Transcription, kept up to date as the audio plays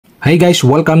Hi guys,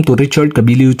 welcome to Richard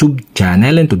Kabili YouTube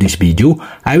channel, and to this video,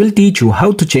 I will teach you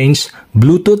how to change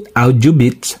Bluetooth audio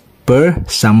bits per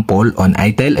sample on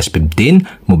itel S15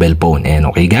 mobile phone. And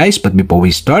okay guys, but before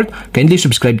we start, kindly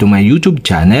subscribe to my YouTube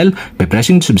channel by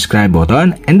pressing the subscribe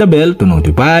button and the bell to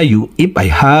notify you if I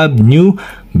have new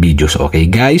videos. Okay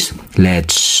guys,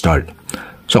 let's start.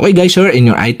 So okay guys, here in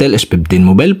your itel S15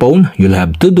 mobile phone, you'll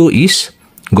have to do is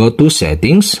go to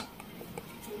settings.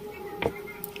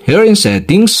 Here in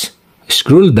settings,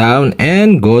 scroll down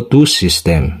and go to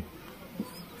system.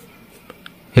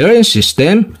 Here in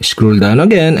system, scroll down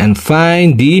again and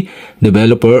find the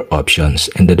developer options.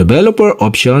 And the developer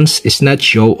options is not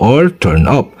show or turn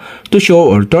off. To show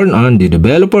or turn on the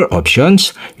developer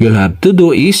options, you'll have to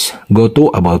do is go to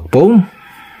about phone.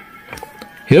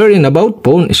 Here in about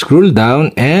phone, scroll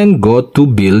down and go to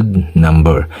build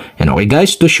number. And okay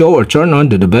guys, to show or turn on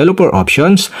the developer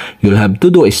options, you'll have to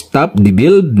do is tap the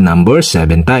build number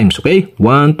 7 times. Okay,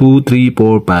 1, 2, 3,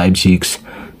 4, 5, 6,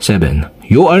 7.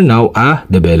 You are now a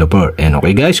developer. And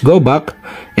okay guys, go back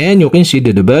and you can see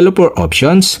the developer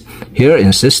options here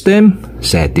in system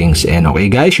settings. And okay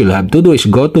guys, you'll have to do is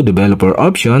go to developer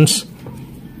options.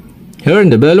 Here in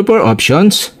developer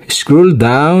options, scroll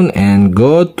down and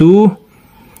go to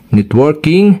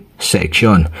networking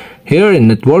section. Here in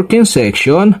networking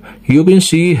section, you can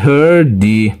see here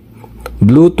the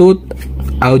Bluetooth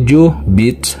audio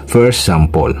bits per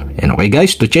sample. And okay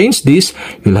guys, to change this,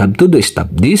 you'll have to do stop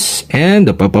this and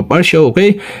the pop-up bar show.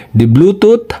 Okay, the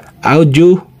Bluetooth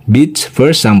audio bits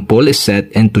per sample is set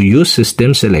into use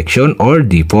system selection or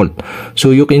default.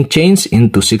 So you can change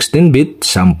into 16-bit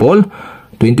sample,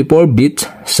 24-bit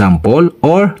sample,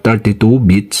 or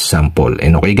 32-bit sample.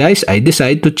 And okay guys, I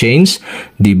decide to change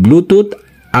the Bluetooth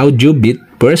audio bit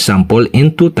per sample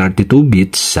into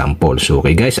 32-bit sample. So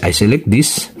okay guys, I select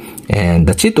this and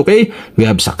that's it. Okay, we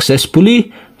have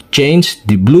successfully changed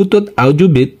the Bluetooth audio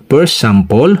bit per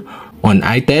sample on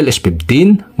itel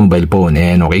S15 mobile phone.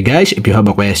 And okay guys, if you have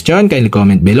a question, kindly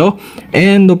comment below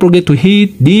and don't forget to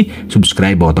hit the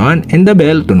subscribe button and the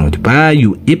bell to notify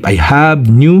you if I have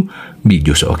new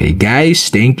videos. Okay guys,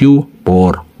 thank you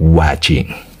for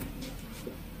watching.